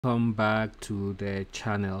Welcome back to the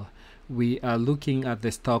channel. We are looking at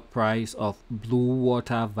the stock price of Blue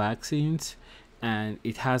Water Vaccines, and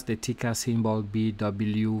it has the ticker symbol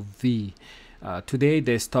BWV. Today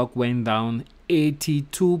the stock went down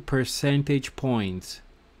 82 percentage points.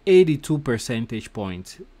 82 percentage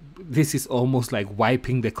points. This is almost like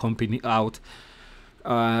wiping the company out.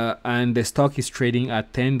 And the stock is trading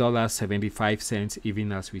at $10.75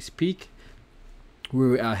 even as we speak.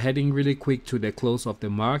 We are heading really quick to the close of the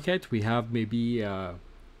market. We have maybe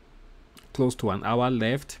close to an hour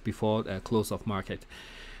left before the close of market.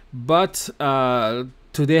 But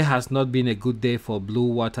today has not been a good day for Blue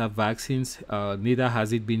Water Vaccines. Neither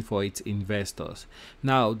has it been for its investors.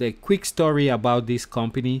 Now, the quick story about this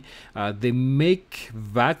company: they make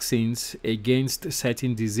vaccines against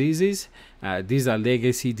certain diseases. These are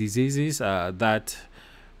legacy diseases that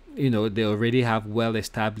they already have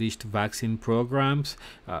well-established vaccine programs.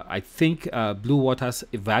 I think Blue Water's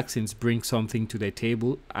vaccines bring something to the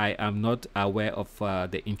table. I am not aware of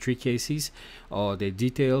the intricacies or the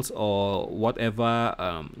details or whatever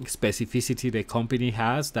specificity the company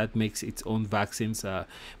has that makes its own vaccines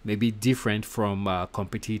maybe different from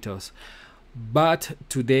competitors. But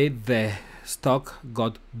today the stock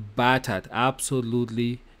got battered,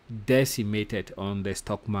 absolutely decimated on the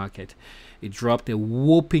stock market. It dropped a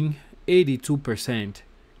whopping 82%.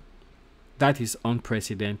 That is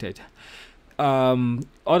unprecedented.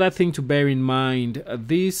 Other thing to bear in mind: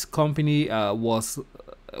 this company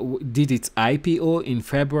did its IPO in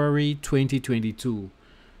February 2022.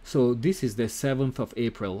 So this is the 7th of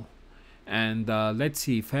April, and let's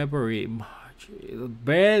see, February, March,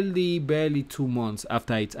 barely 2 months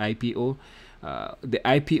after its IPO. The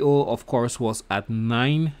IPO, of course, was at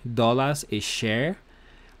 $9 a share.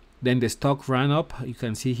 Then the stock ran up. You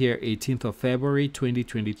can see here 18th of February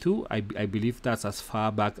 2022. I believe that's as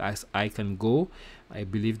far back as I can go. I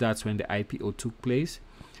believe that's when the IPO took place.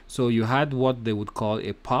 So you had what they would call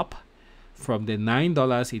a pop. From the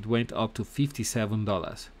 $9 it went up to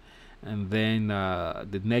 $57, and then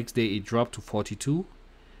the next day it dropped to $42,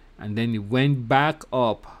 and then it went back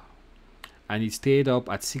up and it stayed up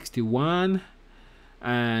at $61,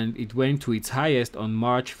 and it went to its highest on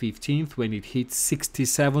March 15th when it hit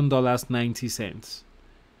 $67.90.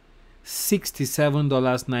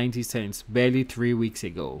 $67.90, barely 3 weeks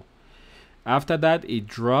ago. After that it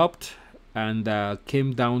dropped and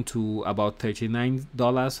came down to about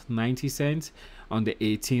 $39.90 on the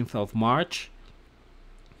 18th of March.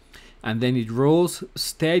 And then it rose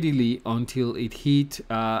steadily until it hit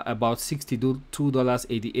about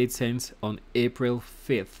 $62.88 on April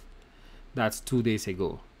 5th. That's 2 days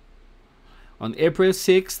ago. On April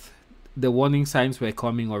 6th, the warning signs were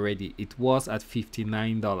coming already. It was at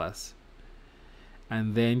 $59.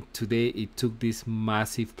 And then today it took this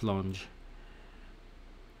massive plunge,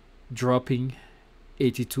 dropping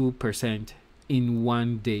 82% in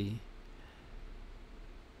 1 day.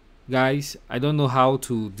 Guys, I don't know how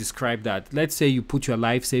to describe that. Let's say you put your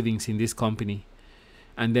life savings in this company,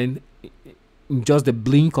 and then in just the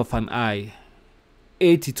blink of an eye,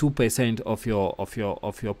 82% of your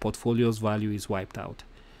portfolio's value is wiped out.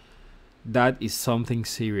 That is something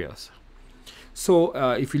serious. So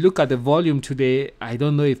if you look at the volume today, I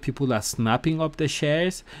don't know if people are snapping up the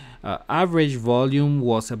shares. Average volume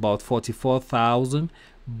was about 44,000,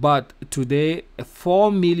 but today 4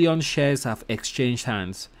 million shares have exchanged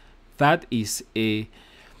hands. That is a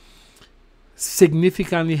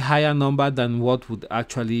significantly higher number than what would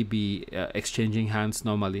actually be exchanging hands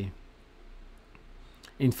normally.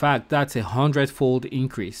 In fact, that's a 100-fold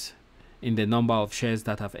increase in the number of shares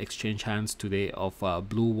that have exchanged hands today of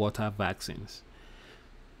Blue Water Vaccines.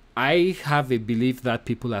 I have a belief that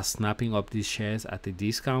people are snapping up these shares at a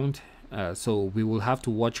discount, so we will have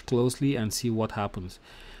to watch closely and see what happens.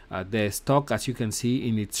 The stock, as you can see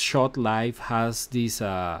in its short life, has this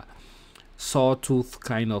sawtooth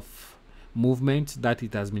kind of movement that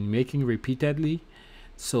it has been making repeatedly.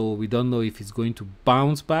 So we don't know if it's going to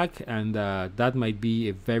bounce back, and that might be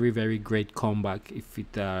a very great comeback if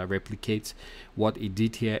it replicates what it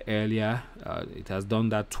did here earlier. It has done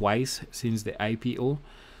that twice since the IPO,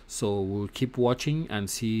 so we'll keep watching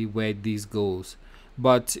and see where this goes.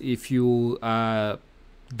 But if you are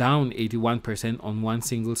down 81% on one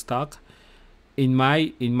single stock,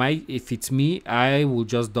 if it's me, I will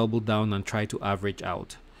just double down and try to average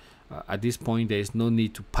out. At this point, there is no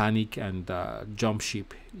need to panic and jump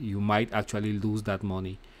ship. You might actually lose that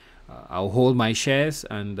money. I'll hold my shares,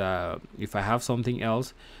 and if I have something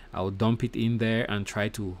else, I'll dump it in there and try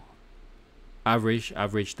to average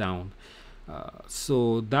down.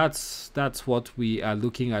 So that's what we are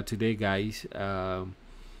looking at today, guys.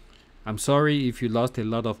 I'm sorry if you lost a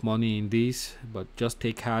lot of money in this, but just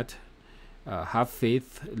take heart, have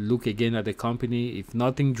faith, look again at the company. If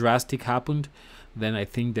nothing drastic happened, then I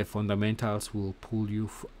think the fundamentals will pull you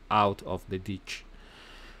out of the ditch.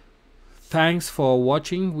 Thanks for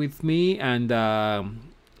watching with me, and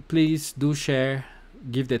please do share,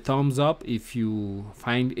 give the thumbs up if you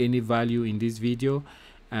find any value in this video,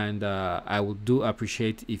 and I would do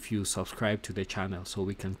appreciate if you subscribe to the channel so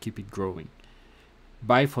we can keep it growing.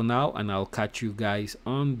 Bye for now, and I'll catch you guys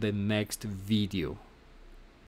on the next video.